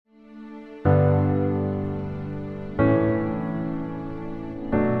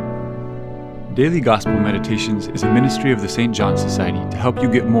Daily Gospel Meditations is a ministry of the St. John Society to help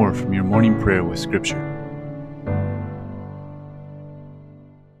you get more from your morning prayer with Scripture.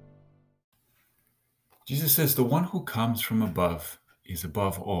 Jesus says, "The one who comes from above is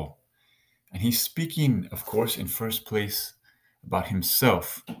above all." And he's speaking, of course, in first place about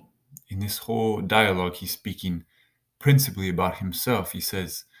himself. In this whole dialogue, he's speaking principally about himself. He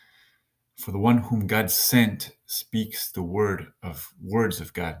says, "For the one whom God sent speaks the words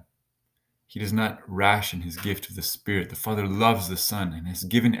of God. He does not ration his gift of the Spirit. The Father loves the Son and has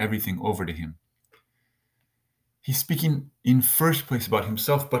given everything over to him." He's speaking in first place about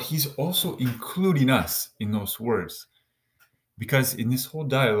himself, but he's also including us in those words. Because in this whole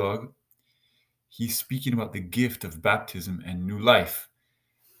dialogue, he's speaking about the gift of baptism and new life,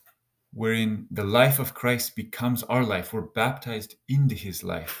 wherein the life of Christ becomes our life. We're baptized into his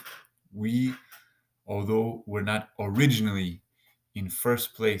life. We, although we're not originally in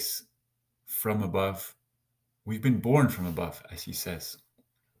first place from above, we've been born from above, as he says.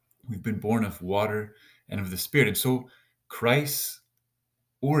 We've been born of water and of the Spirit. And so Christ's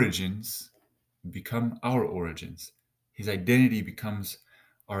origins become our origins. His identity becomes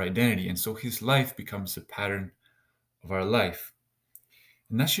our identity. And so his life becomes the pattern of our life.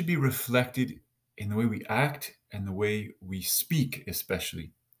 And that should be reflected in the way we act and the way we speak,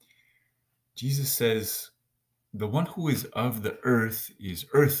 especially. Jesus says, "The one who is of the earth is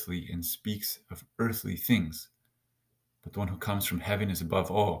earthly and speaks of earthly things. But the one who comes from heaven is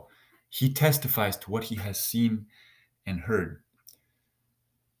above all. He testifies to what he has seen and heard."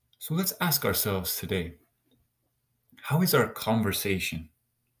 So let's ask ourselves today, how is our conversation?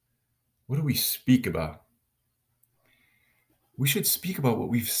 What do we speak about? We should speak about what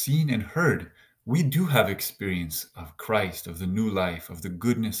we've seen and heard. We do have experience of Christ, of the new life, of the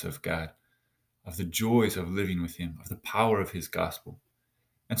goodness of God, of the joys of living with him, of the power of his gospel.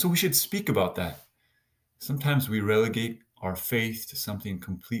 And so we should speak about that. Sometimes we relegate our faith to something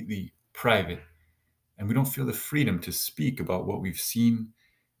completely private, and we don't feel the freedom to speak about what we've seen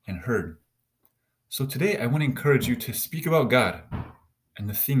and heard. So today I want to encourage you to speak about God and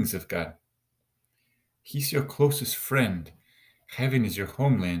the things of God. He's your closest friend. Heaven is your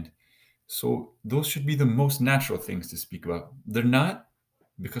homeland. So those should be the most natural things to speak about. They're not,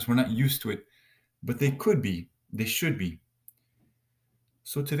 because we're not used to it, but they could be, they should be.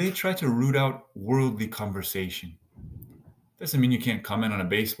 So today try to root out worldly conversation. Doesn't mean you can't comment on a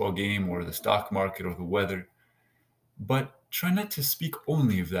baseball game or the stock market or the weather, but try not to speak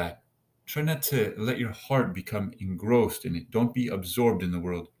only of that. Try not to let your heart become engrossed in it. Don't be absorbed in the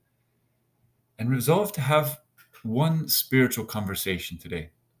world. And resolve to have one spiritual conversation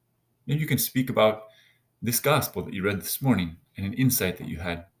today. Maybe you can speak about this gospel that you read this morning and an insight that you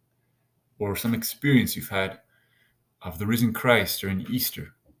had, or some experience you've had of the risen Christ during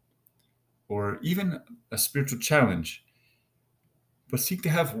Easter, or even a spiritual challenge. But seek to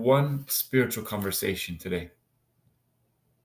have one spiritual conversation today.